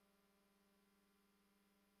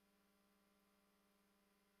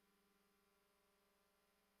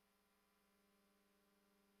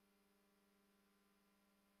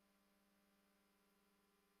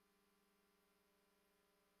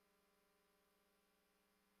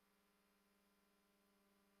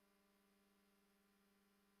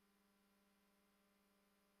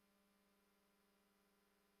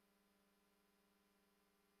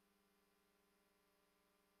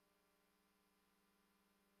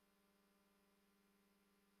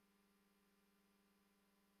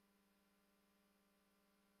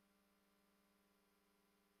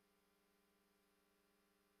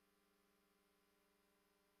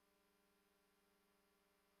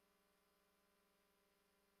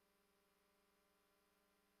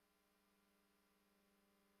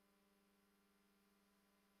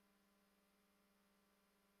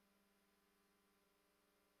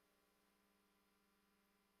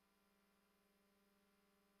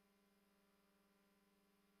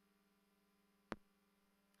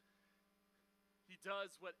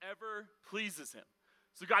does whatever pleases him.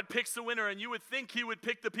 So God picks the winner, and you would think he would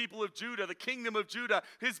pick the people of Judah, the kingdom of Judah,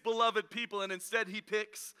 his beloved people, and instead he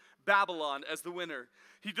picks Babylon as the winner.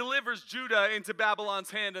 He delivers Judah into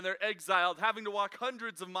Babylon's hand, and they're exiled, having to walk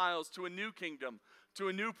hundreds of miles to a new kingdom, to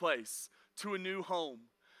a new place, to a new home.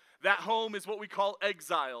 That home is what we call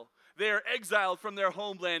exile. They are exiled from their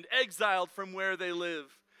homeland, exiled from where they live.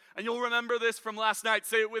 And you'll remember this from last night.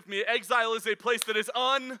 Say it with me. Exile is a place that is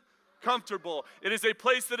uncomfortable. It is a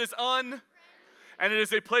place that is and it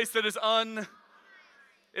is a place that is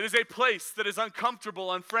it is a place that is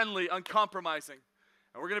uncomfortable, unfriendly, uncompromising.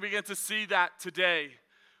 And we're going to begin to see that today.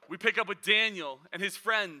 We pick up with Daniel and his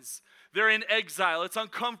friends. They're in exile. It's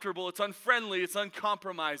uncomfortable, it's unfriendly, it's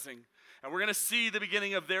uncompromising. And we're going to see the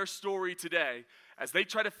beginning of their story today as they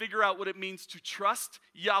try to figure out what it means to trust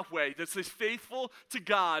Yahweh, that is faithful to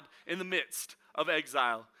God in the midst of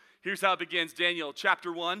exile. Here's how it begins. Daniel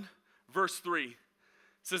chapter 1, verse 3. It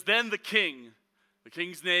says, Then the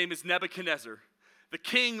king's name is Nebuchadnezzar. The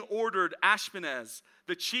king ordered Ashpenaz,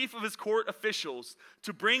 the chief of his court officials,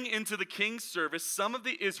 to bring into the king's service some of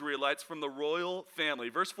the Israelites from the royal family.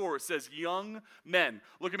 Verse 4, it says, young men.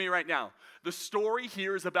 Look at me right now. The story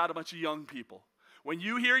here is about a bunch of young people. When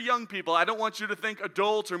you hear young people, I don't want you to think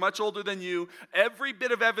adults or much older than you. Every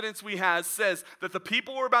bit of evidence we have says that the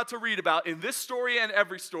people we're about to read about in this story and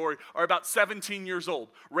every story are about 17 years old.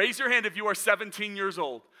 Raise your hand if you are 17 years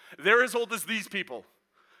old. They're as old as these people.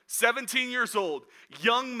 17 years old,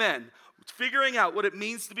 young men, figuring out what it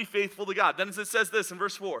means to be faithful to God. Then it says this in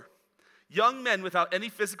verse 4. Young men without any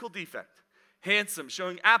physical defect, handsome,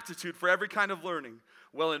 showing aptitude for every kind of learning,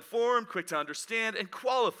 well-informed, quick to understand, and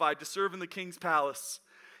qualified to serve in the king's palace.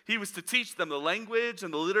 He was to teach them the language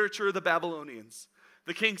and the literature of the Babylonians.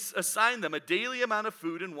 The king assigned them a daily amount of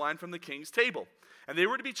food and wine from the king's table. And they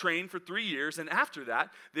were to be trained for 3 years, and after that,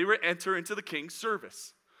 they were to enter into the king's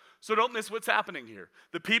service. So don't miss what's happening here.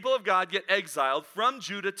 The people of God get exiled from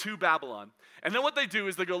Judah to Babylon. And then what they do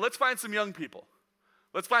is they go, let's find some young people.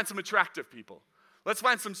 Let's find some attractive people. Let's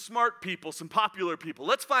find some smart people, some popular people.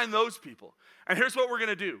 Let's find those people. And here's what we're going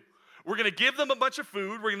to do. We're going to give them a bunch of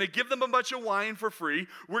food. We're going to give them a bunch of wine for free.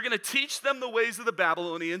 We're going to teach them the ways of the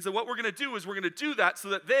Babylonians. And what we're going to do is we're going to do that so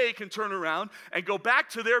that they can turn around and go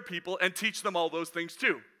back to their people and teach them all those things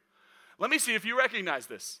too. Let me see if you recognize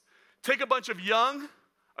this. Take a bunch of young,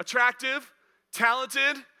 attractive,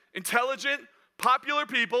 talented, intelligent, popular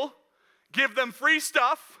people, give them free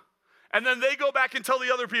stuff, and then they go back and tell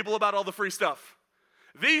the other people about all the free stuff.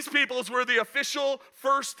 These peoples were the official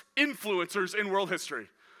first influencers in world history.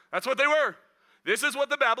 That's what they were. This is what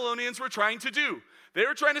the Babylonians were trying to do. They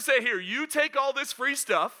were trying to say, here, you take all this free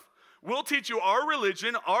stuff, we'll teach you our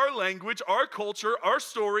religion, our language, our culture, our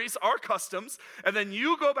stories, our customs, and then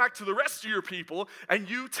you go back to the rest of your people and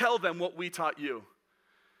you tell them what we taught you.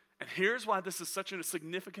 And here's why this is such a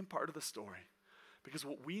significant part of the story. Because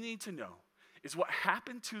what we need to know is what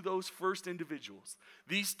happened to those first individuals,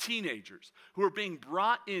 these teenagers who are being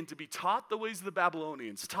brought in to be taught the ways of the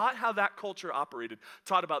Babylonians, taught how that culture operated,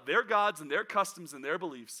 taught about their gods and their customs and their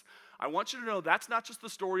beliefs. I want you to know that's not just the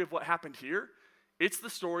story of what happened here, it's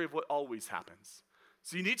the story of what always happens.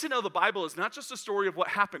 So you need to know the Bible is not just a story of what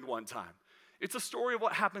happened one time. It's a story of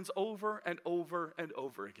what happens over and over and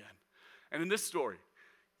over again. And in this story,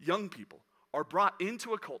 young people are brought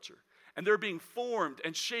into a culture, and they're being formed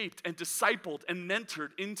and shaped and discipled and mentored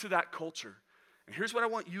into that culture. And here's what I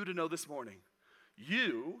want you to know this morning.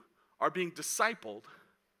 You are being discipled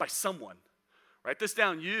by someone. Write this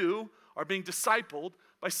down. You are being discipled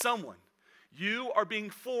by someone. You are being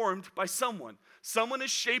formed by someone. Someone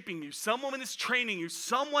is shaping you. Someone is training you.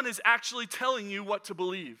 Someone is actually telling you what to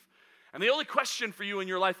believe. And the only question for you in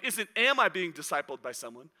your life isn't, am I being discipled by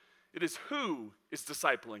someone? It is who is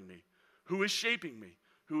discipling me, who is shaping me,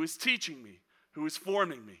 who is teaching me, who is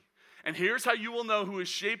forming me. And here's how you will know who is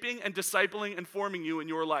shaping and discipling and forming you in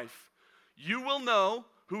your life. You will know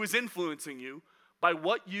who is influencing you by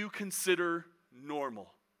what you consider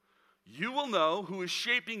normal. You will know who is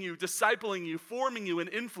shaping you, discipling you, forming you, and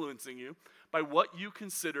influencing you by what you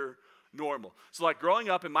consider normal. So like growing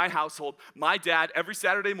up in my household, my dad every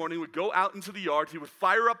Saturday morning would go out into the yard, he would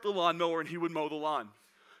fire up the lawnmower, and he would mow the lawn.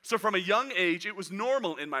 So from a young age, it was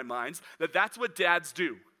normal in my mind that that's what dads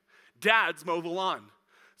do. Dads mow the lawn.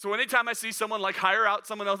 So anytime I see someone like hire out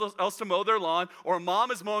someone else to mow their lawn, or a mom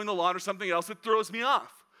is mowing the lawn or something else, it throws me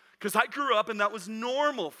off. Because I grew up and that was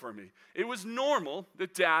normal for me. It was normal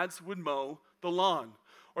that dads would mow the lawn.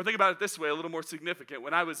 Or think about it this way, a little more significant.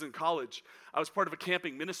 When I was in college, I was part of a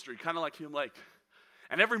camping ministry, kind of like Hume Lake.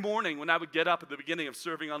 And every morning when I would get up at the beginning of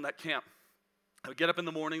serving on that camp, I would get up in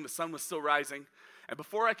the morning, the sun was still rising, And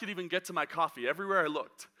before I could even get to my coffee, everywhere I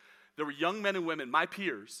looked, there were young men and women, my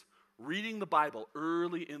peers, reading the Bible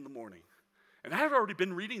early in the morning. And I had already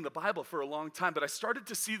been reading the Bible for a long time, but I started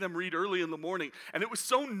to see them read early in the morning. And it was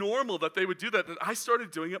so normal that they would do that I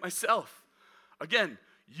started doing it myself. Again,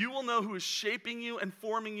 you will know who is shaping you and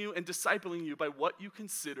forming you and discipling you by what you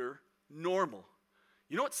consider normal.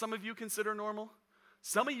 You know what some of you consider normal?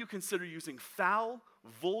 Some of you consider using foul,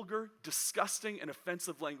 vulgar, disgusting, and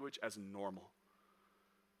offensive language as normal.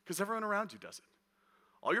 Because everyone around you does it.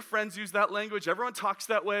 All your friends use that language. Everyone talks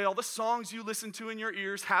that way. All the songs you listen to in your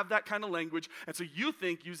ears have that kind of language. And so you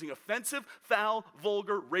think using offensive, foul,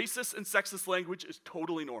 vulgar, racist, and sexist language is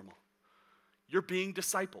totally normal. You're being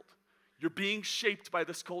discipled. You're being shaped by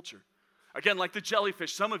this culture. Again, like the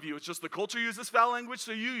jellyfish, some of you, it's just the culture uses foul language,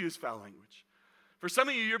 so you use foul language. For some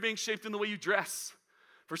of you, you're being shaped in the way you dress.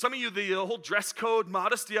 For some of you, the whole dress code,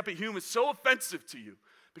 modesty up at Hume is so offensive to you.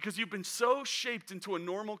 Because you've been so shaped into a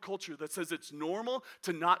normal culture that says it's normal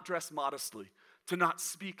to not dress modestly, to not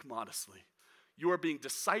speak modestly. You are being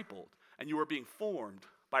discipled and you are being formed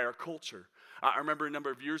by our culture. I remember a number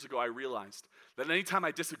of years ago I realized that anytime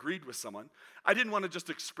I disagreed with someone, I didn't want to just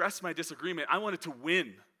express my disagreement. I wanted to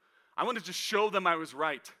win. I wanted to show them I was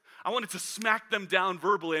right. I wanted to smack them down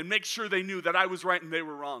verbally and make sure they knew that I was right and they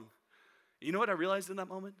were wrong. You know what I realized in that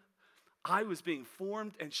moment? I was being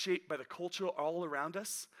formed and shaped by the culture all around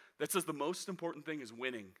us that says the most important thing is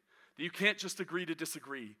winning. That you can't just agree to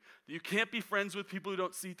disagree. That you can't be friends with people who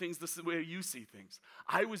don't see things the way you see things.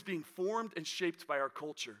 I was being formed and shaped by our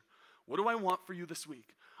culture. What do I want for you this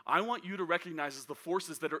week? I want you to recognize as the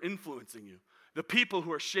forces that are influencing you, the people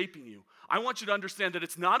who are shaping you. I want you to understand that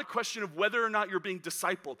it's not a question of whether or not you're being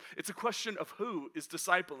discipled. It's a question of who is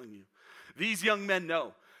discipling you. These young men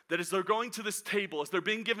know that as they're going to this table, as they're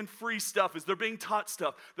being given free stuff, as they're being taught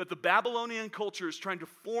stuff, that the Babylonian culture is trying to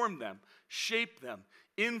form them, shape them,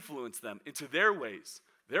 influence them into their ways,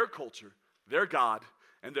 their culture, their God,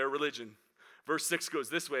 and their religion. Verse 6 goes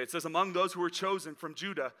this way. It says, among those who were chosen from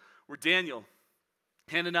Judah were Daniel,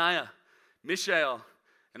 Hananiah, Mishael,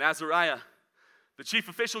 and Azariah. The chief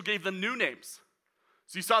official gave them new names.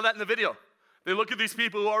 So you saw that in the video. They look at these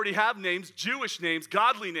people who already have names, Jewish names,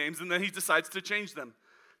 godly names, and then he decides to change them.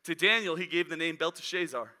 To Daniel, he gave the name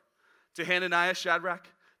Belteshazzar. To Hananiah, Shadrach.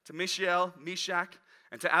 To Mishael, Meshach.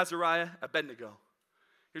 And to Azariah, Abednego.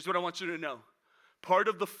 Here's what I want you to know. Part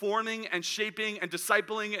of the forming and shaping and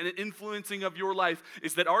discipling and influencing of your life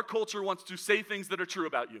is that our culture wants to say things that are true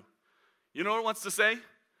about you. You know what it wants to say?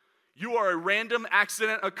 You are a random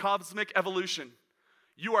accident of cosmic evolution.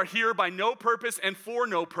 You are here by no purpose and for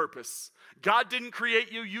no purpose. God didn't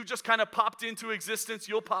create you. You just kind of popped into existence.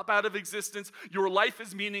 You'll pop out of existence. Your life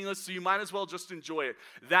is meaningless, so you might as well just enjoy it.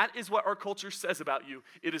 That is what our culture says about you.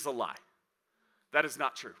 It is a lie. That is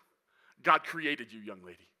not true. God created you, young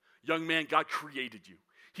lady. Young man, God created you.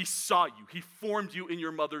 He saw you. He formed you in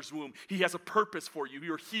your mother's womb. He has a purpose for you.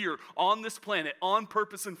 You're here on this planet on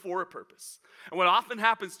purpose and for a purpose. And what often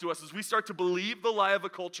happens to us is we start to believe the lie of a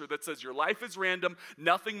culture that says your life is random,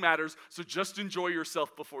 nothing matters, so just enjoy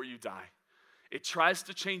yourself before you die. It tries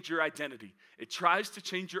to change your identity. It tries to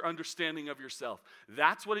change your understanding of yourself.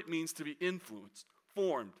 That's what it means to be influenced,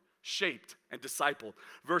 formed, shaped, and discipled.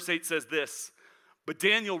 Verse 8 says this, but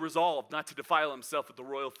Daniel resolved not to defile himself with the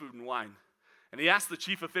royal food and wine. And he asked the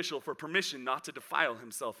chief official for permission not to defile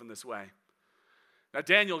himself in this way. Now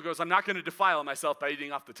Daniel goes, I'm not going to defile myself by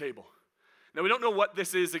eating off the table. Now we don't know what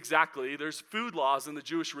this is exactly. There's food laws in the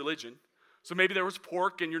Jewish religion. So maybe there was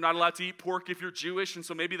pork and you're not allowed to eat pork if you're Jewish, and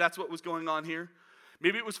so maybe that's what was going on here.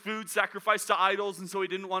 Maybe it was food sacrificed to idols, and so he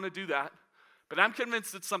didn't want to do that. But I'm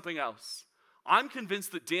convinced it's something else. I'm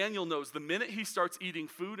convinced that Daniel knows the minute he starts eating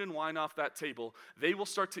food and wine off that table, they will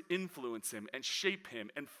start to influence him and shape him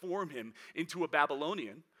and form him into a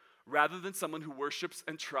Babylonian rather than someone who worships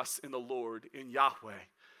and trusts in the Lord, in Yahweh.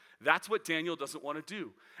 That's what Daniel doesn't want to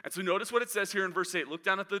do. And so notice what it says here in verse 8. Look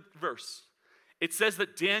down at the verse. It says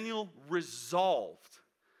that Daniel resolved.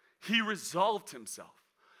 He resolved himself.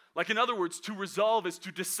 Like, in other words, to resolve is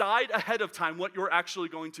to decide ahead of time what you're actually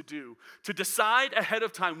going to do. To decide ahead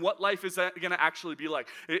of time what life is going to actually be like.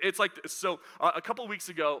 It's like, so a couple weeks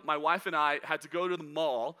ago, my wife and I had to go to the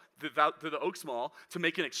mall, to the Oaks Mall, to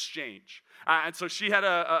make an exchange. And so she had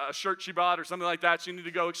a shirt she bought or something like that. She needed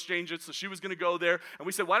to go exchange it, so she was going to go there. And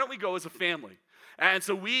we said, why don't we go as a family? And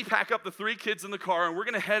so we pack up the 3 kids in the car, and we're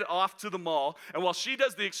going to head off to the mall. And while she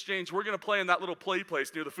does the exchange, we're going to play in that little play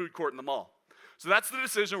place near the food court in the mall. So that's the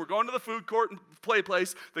decision. We're going to the food court and play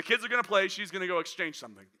place. The kids are going to play. She's going to go exchange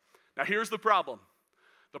something. Now, here's the problem.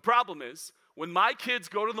 The problem is, when my kids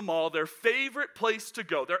go to the mall, their favorite place to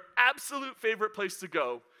go, their absolute favorite place to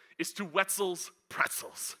go, is to Wetzel's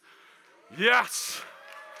Pretzels. Yes.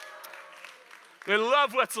 They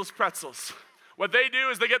love Wetzel's Pretzels. What they do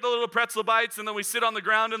is they get the little pretzel bites, and then we sit on the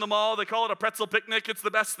ground in the mall. They call it a pretzel picnic. It's the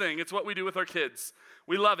best thing. It's what we do with our kids.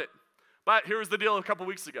 We love it. But here was the deal a couple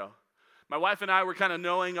weeks ago. My wife and I were kind of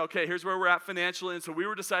knowing, okay, here's where we're at financially, and so we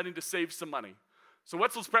were deciding to save some money. So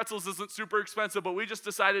Wetzel's Pretzels isn't super expensive, but we just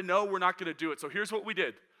decided, no, we're not going to do it. So here's what we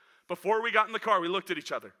did. Before we got in the car, we looked at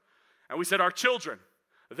each other, and we said, our children,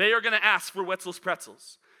 they are going to ask for Wetzel's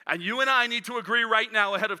Pretzels. And you and I need to agree right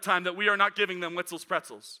now ahead of time that we are not giving them Wetzel's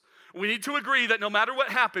Pretzels. We need to agree that no matter what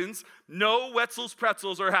happens, no Wetzel's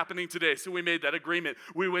Pretzels are happening today. So we made that agreement.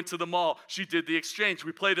 We went to the mall. She did the exchange.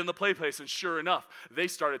 We played in the play place, and sure enough, they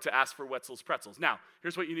started to ask for Wetzel's Pretzels. Now,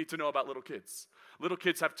 here's what you need to know about little kids. Little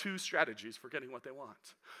kids have two strategies for getting what they want.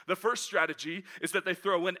 The first strategy is that they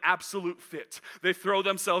throw an absolute fit. They throw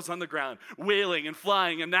themselves on the ground, wailing and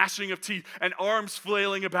flying and gnashing of teeth and arms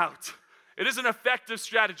flailing about. It is an effective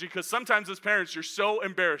strategy because sometimes as parents, you're so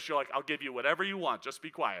embarrassed. You're like, I'll give you whatever you want. Just be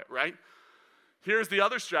quiet, right? Here's the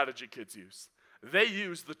other strategy kids use. They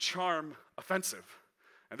use the charm offensive.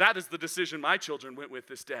 And that is the decision my children went with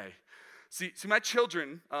this day. See, my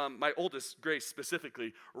children, my oldest, Grace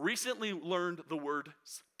specifically, recently learned the word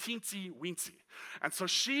teensy weensy. And so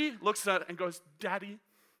she looks at it and goes, Daddy,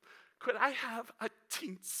 could I have a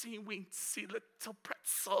teensy weensy little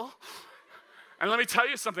pretzel? And let me tell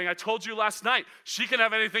you something, I told you last night, she can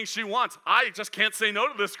have anything she wants. I just can't say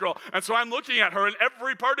no to this girl. And so I'm looking at her, and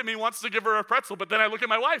every part of me wants to give her a pretzel, but then I look at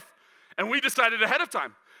my wife, and we decided ahead of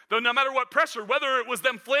time, though no matter what pressure, whether it was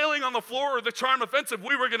them flailing on the floor or the charm offensive,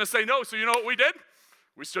 we were going to say no. So you know what we did?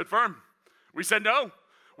 We stood firm. We said no.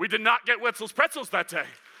 We did not get Wetzel's Pretzels that day.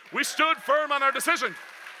 We stood firm on our decision.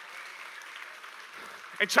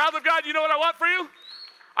 And child of God, you know what I want for you?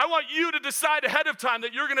 I want you to decide ahead of time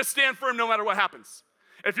that you're going to stand firm no matter what happens.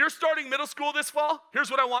 If you're starting middle school this fall, here's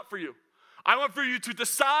what I want for you. I want for you to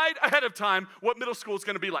decide ahead of time what middle school is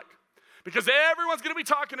going to be like. Because everyone's going to be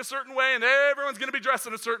talking a certain way, and everyone's going to be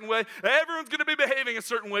dressing a certain way, everyone's going to be behaving a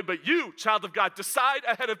certain way, but you, child of God, decide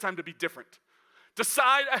ahead of time to be different.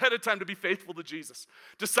 Decide ahead of time to be faithful to Jesus.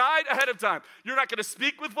 Decide ahead of time. You're not going to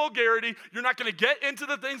speak with vulgarity. You're not going to get into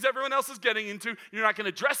the things everyone else is getting into. You're not going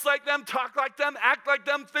to dress like them, talk like them, act like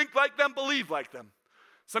them, think like them, believe like them.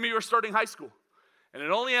 Some of you are starting high school, and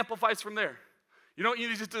it only amplifies from there. You know what you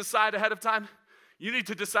need to decide ahead of time? You need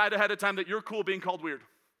to decide ahead of time that you're cool being called weird.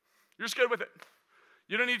 You're just good with it.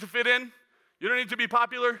 You don't need to fit in. You don't need to be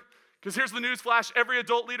popular. Because here's the news flash. Every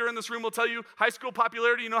adult leader in this room will tell you high school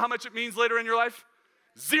popularity, you know how much it means later in your life?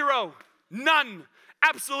 Zero. None.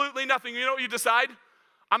 Absolutely nothing. You know what you decide?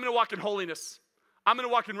 I'm going to walk in holiness. I'm going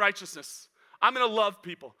to walk in righteousness. I'm going to love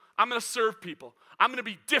people. I'm going to serve people. I'm going to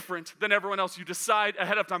be different than everyone else. You decide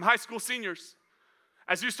ahead of time. High school seniors,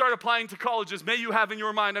 as you start applying to colleges, may you have in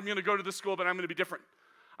your mind, I'm going to go to this school, but I'm going to be different.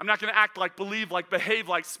 I'm not going to act like, believe like, behave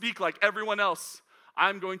like, speak like everyone else.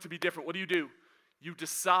 I'm going to be different. What do? You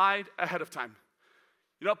decide ahead of time.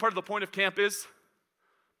 You know what part of the point of camp is?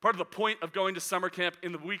 Part of the point of going to summer camp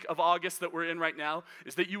in the week of August that we're in right now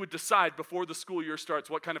is that you would decide before the school year starts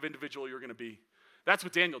what kind of individual you're going to be. That's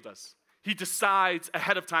what Daniel does. He decides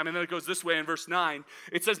ahead of time, and then it goes this way in verse 9.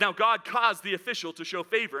 It says, now God caused the official to show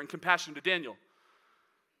favor and compassion to Daniel.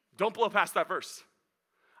 Don't blow past that verse.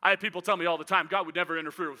 I have people tell me all the time, God would never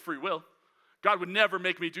interfere with free will. God would never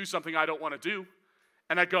make me do something I don't want to do.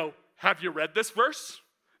 And I go, have you read this verse?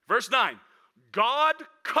 Verse 9. God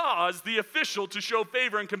caused the official to show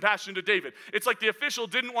favor and compassion to David. It's like the official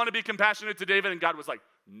didn't want to be compassionate to David, and God was like,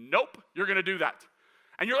 nope, you're going to do that.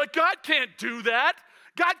 And you're like, God can't do that.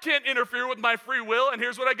 God can't interfere with my free will. And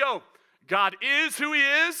here's what I go. God is who he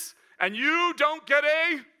is, and you don't get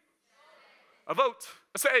a vote,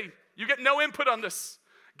 a say. You get no input on this.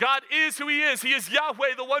 God is who he is. He is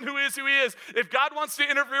Yahweh, the one who is who he is. If God wants to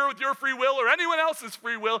interfere with your free will or anyone else's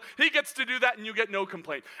free will, he gets to do that and you get no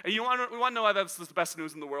complaint. And we want to know why that's the best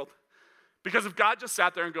news in the world? Because if God just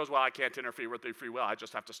sat there and goes, well, I can't interfere with their free will, I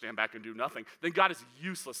just have to stand back and do nothing, then God is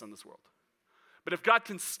useless in this world. But if God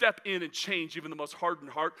can step in and change even the most hardened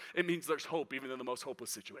heart, it means there's hope even in the most hopeless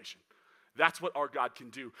situation. That's what our God can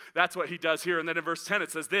do. That's what he does here. And then in verse 10 it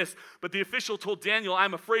says this, but the official told Daniel,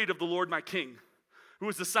 I'm afraid of the Lord my king, who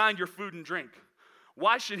has assigned your food and drink.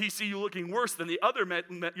 Why should he see you looking worse than the other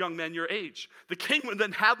young men your age? The king would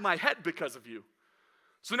then have my head because of you.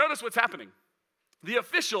 So notice what's happening. The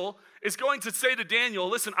official is going to say to Daniel,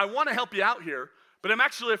 listen, I want to help you out here, but I'm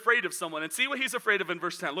actually afraid of someone. And see what he's afraid of in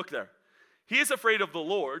verse 10. Look there. He is afraid of the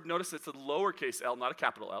Lord. Notice it's a lowercase L, not a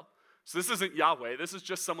capital L. So this isn't Yahweh. This is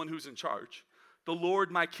just someone who's in charge. The Lord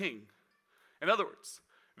my king. In other words,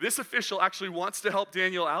 This official actually wants to help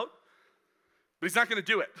Daniel out, but he's not going to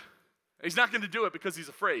do it. He's not going to do it because he's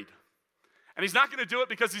afraid. And he's not going to do it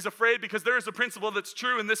because he's afraid, because there is a principle that's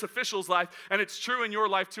true in this official's life, and it's true in your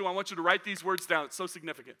life too. I want you to write these words down. It's so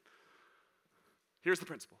significant. Here's the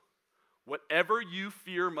principle. Whatever you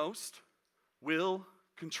fear most will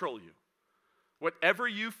control you. Whatever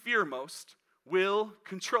you fear most will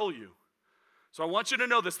control you. So I want you to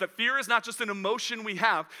know this, that fear is not just an emotion we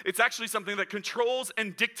have. It's actually something that controls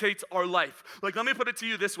and dictates our life. Like, let me put it to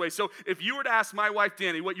you this way. So if you were to ask my wife,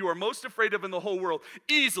 Danny, what you are most afraid of in the whole world,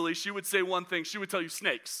 easily she would say one thing. She would tell you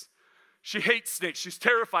snakes. She hates snakes. She's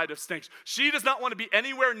terrified of snakes. She does not want to be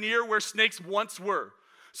anywhere near where snakes once were.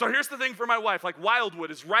 So here's the thing for my wife. Like,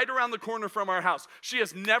 Wildwood is right around the corner from our house. She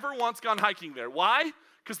has never once gone hiking there. Why?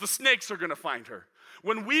 Because the snakes are going to find her.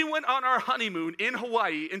 When we went on our honeymoon in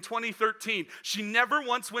Hawaii in 2013, she never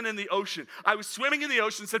once went in the ocean. I was swimming in the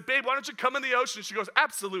ocean and said, babe, why don't you come in the ocean? She goes,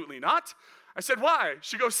 absolutely not. I said, why?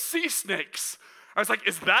 She goes, sea snakes. I was like,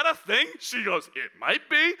 is that a thing? She goes, it might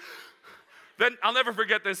be. Then I'll never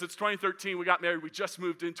forget this. It's 2013. We got married. We just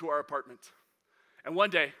moved into our apartment. And one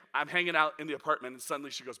day, I'm hanging out in the apartment, and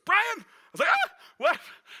suddenly she goes, Brian! I was like, what?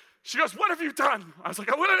 She goes, what have you done? I was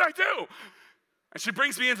like, what did I do? And she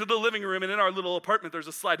brings me into the living room, and in our little apartment, there's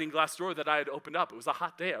a sliding glass door that I had opened up. It was a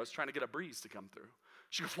hot day. I was trying to get a breeze to come through.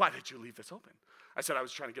 She goes, why did you leave this open? I said, I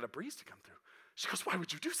was trying to get a breeze to come through. She goes, why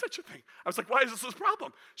would you do such a thing? I was like, why is this a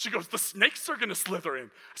problem? She goes, the snakes are going to slither in.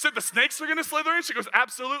 I said, the snakes are going to slither in? She goes,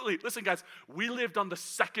 absolutely. Listen, guys, we lived on the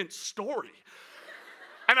second story.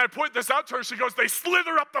 And I point this out to her. She goes, they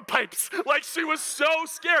slither up the pipes. Like, she was so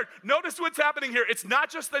scared. Notice what's happening here. It's not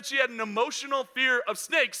just that she had an emotional fear of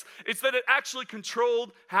snakes. It's that it actually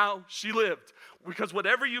controlled how she lived. Because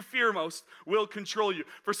whatever you fear most will control you.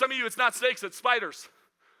 For some of you, it's not snakes, it's spiders.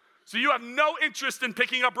 So you have no interest in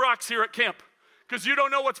picking up rocks here at camp because you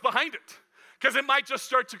don't know what's behind it. Because it might just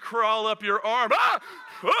start to crawl up your arm.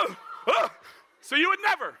 So you would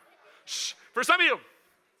never. For some of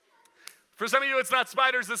you, it's not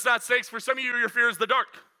spiders, it's not snakes. For some of you, your fear is the dark.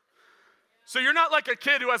 So you're not like a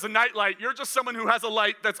kid who has a night light. You're just someone who has a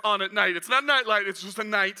light that's on at night. It's not a night light, it's just a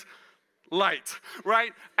night light,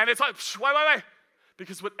 right? And it's like, why?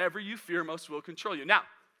 Because whatever you fear most will control you. Now,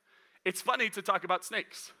 it's funny to talk about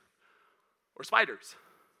snakes or spiders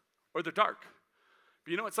or the dark. But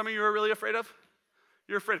you know what some of you are really afraid of?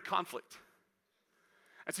 You're afraid of conflict.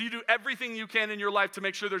 And so you do everything you can in your life to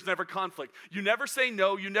make sure there's never conflict. You never say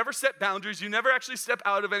no. You never set boundaries. You never actually step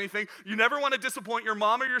out of anything. You never want to disappoint your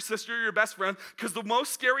mom or your sister or your best friend, because the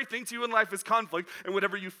most scary thing to you in life is conflict, and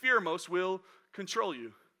whatever you fear most will control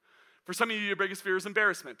you. For some of you, your biggest fear is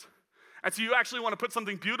embarrassment. And so you actually want to put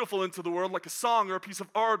something beautiful into the world, like a song or a piece of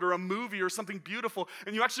art or a movie or something beautiful,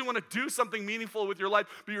 and you actually want to do something meaningful with your life,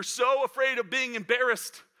 but you're so afraid of being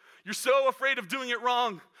embarrassed. You're so afraid of doing it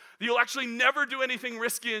wrong. You'll actually never do anything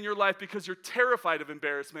risky in your life because you're terrified of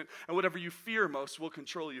embarrassment, and whatever you fear most will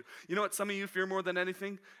control you. You know what some of you fear more than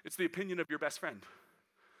anything? It's the opinion of your best friend.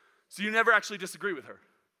 So you never actually disagree with her.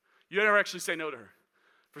 You never actually say no to her.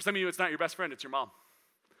 For some of you, it's not your best friend, it's your mom.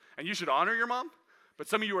 And you should honor your mom, but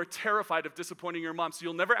some of you are terrified of disappointing your mom, so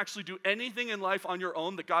you'll never actually do anything in life on your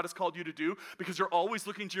own that God has called you to do because you're always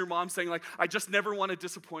looking to your mom saying, like, I just never want to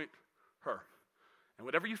disappoint her. And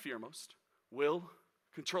whatever you fear most will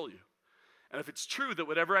control you. And if it's true that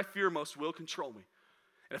whatever I fear most will control me,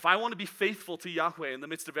 and if I want to be faithful to Yahweh in the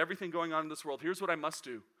midst of everything going on in this world, here's what I must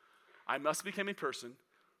do. I must become a person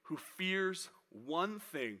who fears one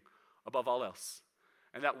thing above all else.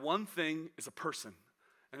 And that one thing is a person.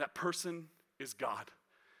 And that person is God.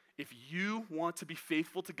 If you want to be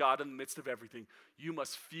faithful to God in the midst of everything, you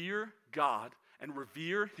must fear God and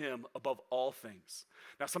revere him above all things.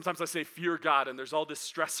 Now, sometimes I say fear God, and there's all this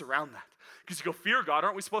stress around that. Because you go, fear God,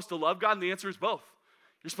 aren't we supposed to love God? And the answer is both.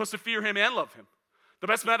 You're supposed to fear him and love him. The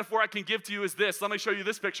best metaphor I can give to you is this. Let me show you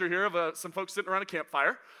this picture here of some folks sitting around a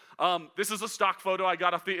campfire. This is a stock photo I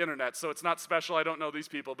got off the internet, so it's not special. I don't know these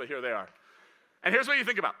people, but here they are. And here's what you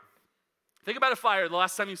think about. Think about a fire the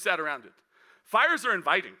last time you sat around it. Fires are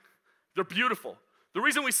inviting. They're beautiful. The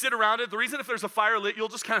reason we sit around it, the reason if there's a fire lit, you'll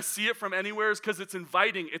just kind of see it from anywhere is because it's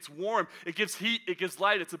inviting, it's warm, it gives heat, it gives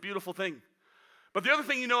light, it's a beautiful thing. But the other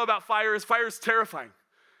thing you know about fire is terrifying.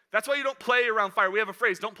 That's why you don't play around fire. We have a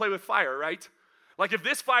phrase, don't play with fire, right? Like if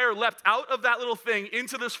this fire leapt out of that little thing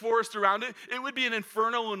into this forest around it, it would be an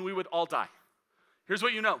inferno and we would all die. Here's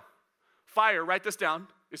what you know. Fire, write this down,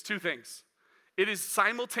 is two things. It is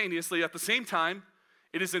simultaneously, at the same time,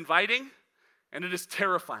 it is inviting and it is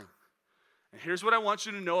terrifying. And here's what I want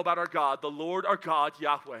you to know about our God, the Lord our God,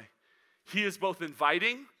 Yahweh. He is both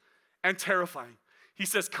inviting and terrifying. He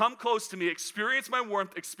says, come close to me, experience my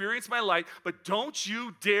warmth, experience my light, but don't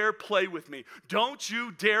you dare play with me. Don't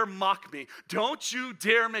you dare mock me. Don't you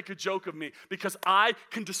dare make a joke of me, because I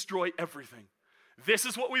can destroy everything. This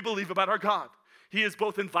is what we believe about our God. He is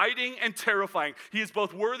both inviting and terrifying. He is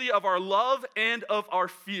both worthy of our love and of our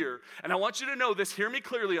fear. And I want you to know this, hear me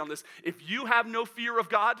clearly on this. If you have no fear of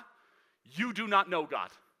God, you do not know God.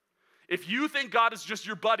 If you think God is just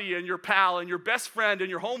your buddy and your pal and your best friend and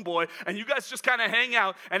your homeboy, and you guys just kind of hang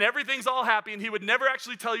out and everything's all happy and he would never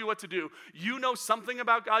actually tell you what to do, you know something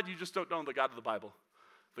about God, you just don't know the God of the Bible.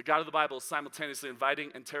 The God of the Bible is simultaneously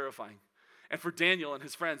inviting and terrifying. And for Daniel and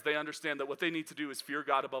his friends, they understand that what they need to do is fear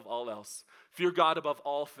God above all else. Fear God above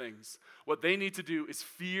all things. What they need to do is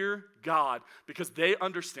fear God, because they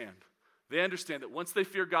understand that once they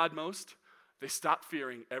fear God most, they stop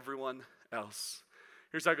fearing everyone else.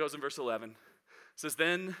 Here's how it goes in verse 11. It says,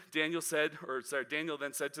 Daniel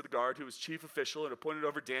then said to the guard, who was chief official and appointed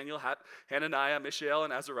over Daniel, Hananiah, Mishael,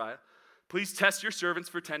 and Azariah, please test your servants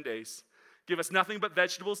for 10 days. Give us nothing but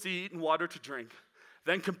vegetables to eat and water to drink.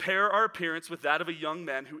 Then compare our appearance with that of a young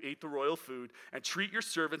man who ate the royal food, and treat your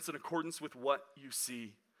servants in accordance with what you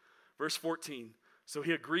see. Verse 14. So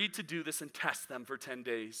he agreed to do this and test them for 10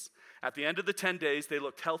 days. At the end of the 10 days, they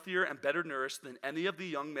looked healthier and better nourished than any of the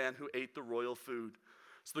young men who ate the royal food.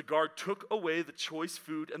 So the guard took away the choice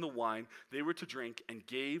food and the wine they were to drink and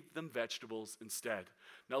gave them vegetables instead.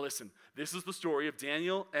 Now listen, this is the story of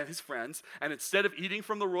Daniel and his friends, and instead of eating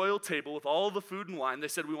from the royal table with all the food and wine, they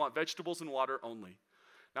said, we want vegetables and water only.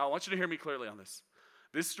 Now I want you to hear me clearly on this.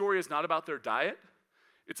 This story is not about their diet,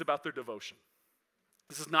 it's about their devotion.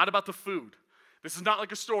 This is not about the food. This is not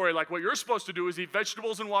like a story like what you're supposed to do is eat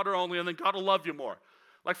vegetables and water only and then God will love you more.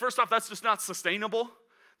 Like, first off, that's just not sustainable.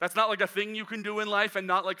 That's not like a thing you can do in life and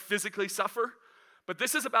not like physically suffer. But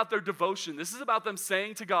this is about their devotion. This is about them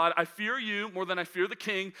saying to God, I fear you more than I fear the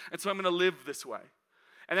king, and so I'm going to live this way.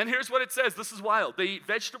 And then here's what it says. This is wild. They eat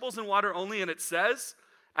vegetables and water only, and it says,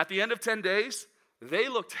 at the end of 10 days, they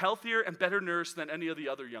looked healthier and better nourished than any of the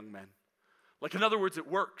other young men. Like, in other words, it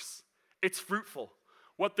works. It's fruitful.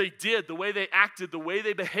 What they did, the way they acted, the way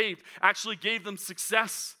they behaved, actually gave them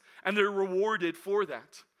success, and they're rewarded for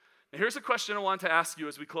that. Now, here's a question I want to ask you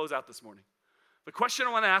as we close out this morning. The question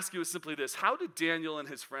I want to ask you is simply this. How did Daniel and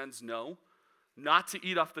his friends know not to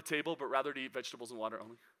eat off the table, but rather to eat vegetables and water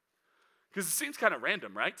only? Because it seems kind of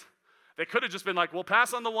random, right? They could have just been like, we'll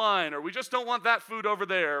pass on the wine, or we just don't want that food over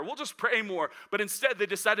there, we'll just pray more. But instead, they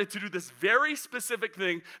decided to do this very specific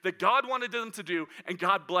thing that God wanted them to do, and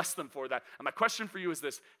God blessed them for that. And my question for you is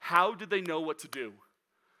this. How did they know what to do?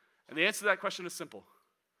 And the answer to that question is simple.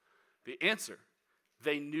 The answer,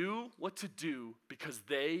 they knew what to do because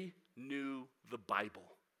they knew the Bible.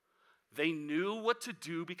 They knew what to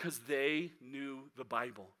do because they knew the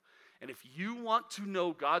Bible. And if you want to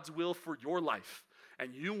know God's will for your life,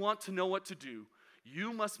 and you want to know what to do,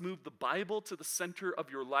 you must move the Bible to the center of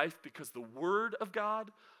your life, because the Word of God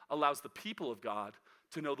allows the people of God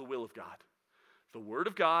to know the will of God. The Word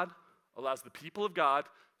of God allows the people of God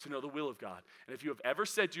to know the will of God. And if you have ever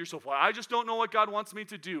said to yourself, well, I just don't know what God wants me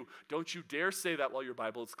to do, don't you dare say that while your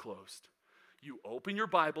Bible is closed. You open your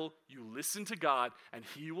Bible, you listen to God, and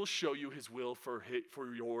He will show you His will for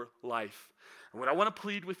your life. And what I want to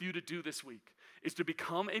plead with you to do this week is to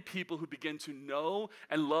become a people who begin to know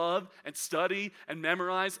and love and study and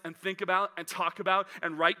memorize and think about and talk about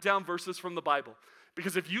and write down verses from the Bible.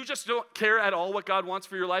 Because if you just don't care at all what God wants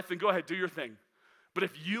for your life, then go ahead, do your thing. But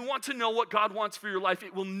if you want to know what God wants for your life,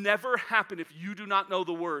 it will never happen if you do not know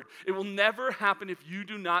the Word. It will never happen if you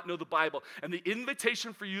do not know the Bible. And the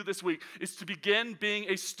invitation for you this week is to begin being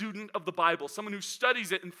a student of the Bible, someone who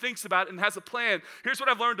studies it and thinks about it and has a plan. Here's what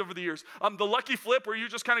I've learned over the years. The lucky flip where you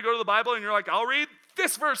just kind of go to the Bible and you're like, I'll read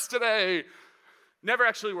this verse today, never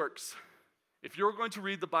actually works. If you're going to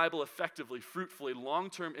read the Bible effectively, fruitfully,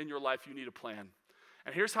 long-term in your life, you need a plan.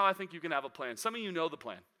 And here's how I think you can have a plan. Some of you know the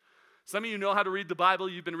plan. Some of you know how to read the Bible.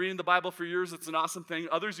 You've been reading the Bible for years. It's an awesome thing.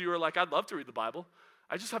 Others of you are like, I'd love to read the Bible.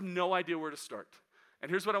 I just have no idea where to start. And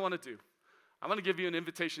here's what I want to do. I want to give you an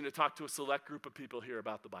invitation to talk to a select group of people here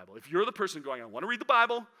about the Bible. If you're the person going, I want to read the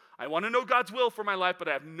Bible, I want to know God's will for my life, but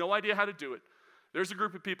I have no idea how to do it, there's a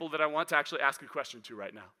group of people that I want to actually ask a question to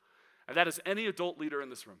right now. And that is any adult leader in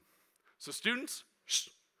this room. So students,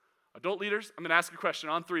 adult leaders, I'm going to ask a question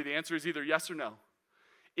on 3. The answer is either yes or no.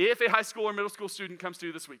 If a high school or middle school student comes to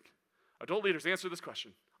you this week, adult leaders, answer this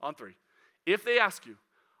question on 3. If they ask you,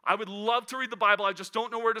 I would love to read the Bible, I just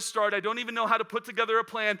don't know where to start. I don't even know how to put together a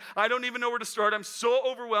plan. I don't even know where to start. I'm so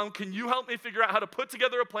overwhelmed. Can you help me figure out how to put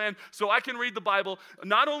together a plan so I can read the Bible,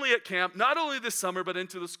 not only at camp, not only this summer, but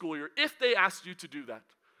into the school year? If they asked you to do that,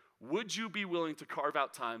 would you be willing to carve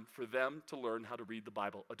out time for them to learn how to read the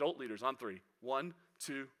Bible? Adult leaders on 3. 1,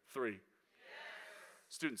 2, 3. Yes.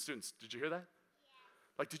 Students, did you hear that?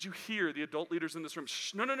 Like, did you hear the adult leaders in this room?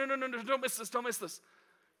 Shh, no, don't miss this.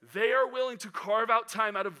 They are willing to carve out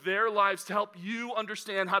time out of their lives to help you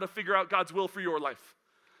understand how to figure out God's will for your life.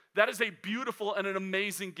 That is a beautiful and an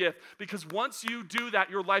amazing gift, because once you do that,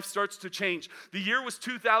 your life starts to change. The year was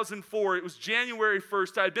 2004. It was January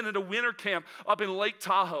 1st. I had been at a winter camp up in Lake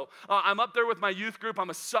Tahoe. I'm up there with my youth group. I'm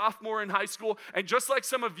a sophomore in high school. And just like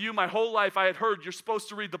some of you, my whole life I had heard you're supposed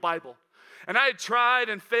to read the Bible. And I had tried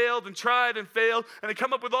and failed, and I'd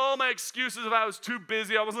come up with all my excuses if I was too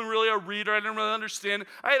busy, I wasn't really a reader, I didn't really understand.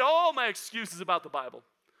 I had all my excuses about the Bible.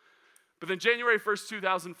 But then January 1st,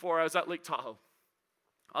 2004, I was at Lake Tahoe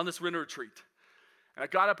on this winter retreat. And I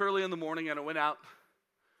got up early in the morning and I went out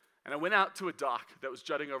to a dock that was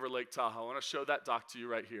jutting over Lake Tahoe. I want to show that dock to you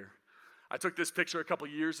right here. I took this picture a couple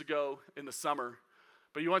years ago in the summer.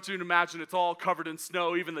 But you want you to imagine it's all covered in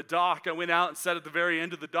snow, even the dock. I went out and sat at the very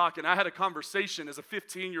end of the dock, and I had a conversation as a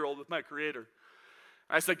 15-year-old with my Creator.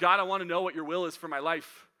 I said, God, I want to know what your will is for my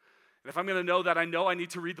life. And if I'm going to know that, I know I need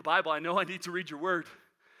to read the Bible. I know I need to read your word.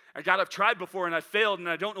 And God, I've tried before, and I failed, and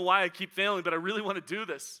I don't know why I keep failing, but I really want to do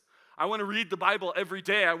this. I want to read the Bible every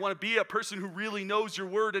day. I want to be a person who really knows your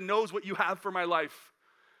word and knows what you have for my life.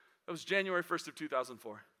 That was January 1st of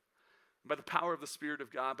 2004. And by the power of the Spirit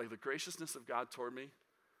of God, by the graciousness of God toward me,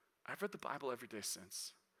 I've read the Bible every day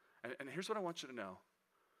since. And here's what I want you to know.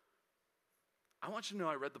 I want you to know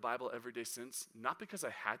I read the Bible every day since, not because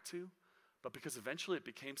I had to, but because eventually it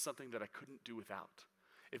became something that I couldn't do without.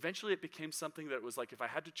 Eventually it became something that was like if I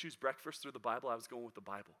had to choose breakfast or the Bible, I was going with the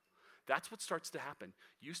Bible. That's what starts to happen.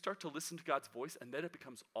 You start to listen to God's voice, and then it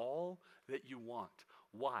becomes all that you want.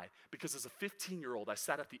 Why? Because as a 15-year-old, I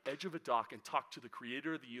sat at the edge of a dock and talked to the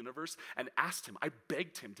Creator of the universe and asked him, I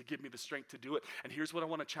begged him to give me the strength to do it. And here's what I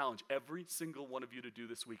want to challenge every single one of you to do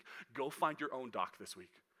this week. Go find your own dock this week.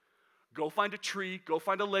 Go find a tree, go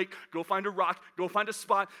find a lake, go find a rock, go find a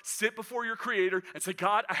spot, sit before your Creator and say,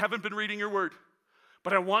 God, I haven't been reading your word,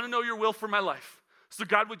 but I want to know your will for my life. So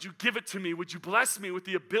God, would you give it to me? Would you bless me with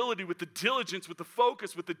the ability, with the diligence, with the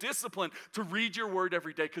focus, with the discipline to read your word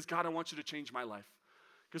every day? Because God, I want you to change my life.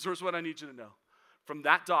 Because here's what I need you to know. From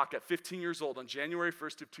that dock at 15 years old on January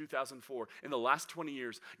 1st of 2004, in the last 20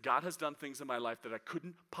 years, God has done things in my life that I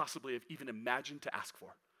couldn't possibly have even imagined to ask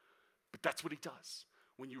for. But that's what he does.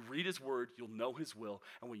 When you read his word, you'll know his will.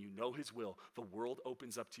 And when you know his will, the world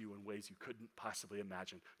opens up to you in ways you couldn't possibly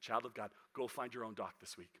imagine. Child of God, go find your own dock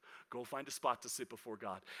this week. Go find a spot to sit before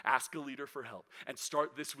God. Ask a leader for help. And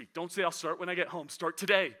start this week. Don't say, I'll start when I get home. Start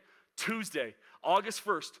today. Tuesday, August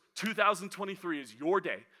 1st, 2023 is your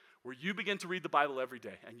day where you begin to read the Bible every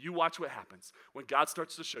day, and you watch what happens when God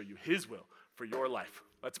starts to show you his will for your life.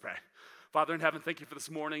 Let's pray. Father in heaven, thank you for this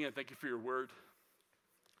morning, and thank you for your word.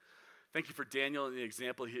 Thank you for Daniel and the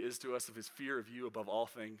example he is to us of his fear of you above all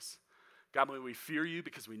things. God, may we fear you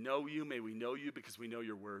because we know you. May we know you because we know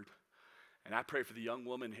your word. And I pray for the young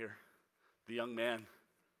woman here, the young man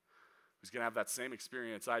who's going to have that same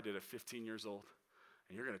experience I did at 15 years old.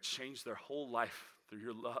 And you're going to change their whole life through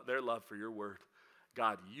their love for your word.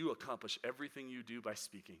 God, you accomplish everything you do by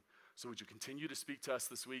speaking. So would you continue to speak to us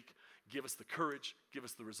this week? Give us the courage, give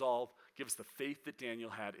us the resolve, give us the faith that Daniel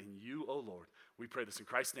had in you, O Lord. We pray this in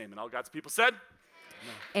Christ's name. And all God's people said,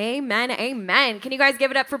 Amen, amen. Can you guys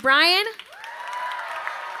give it up for Brian?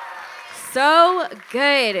 So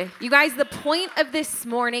good. You guys, the point of this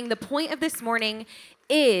morning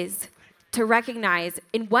is to recognize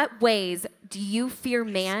in what ways do you fear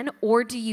man or do you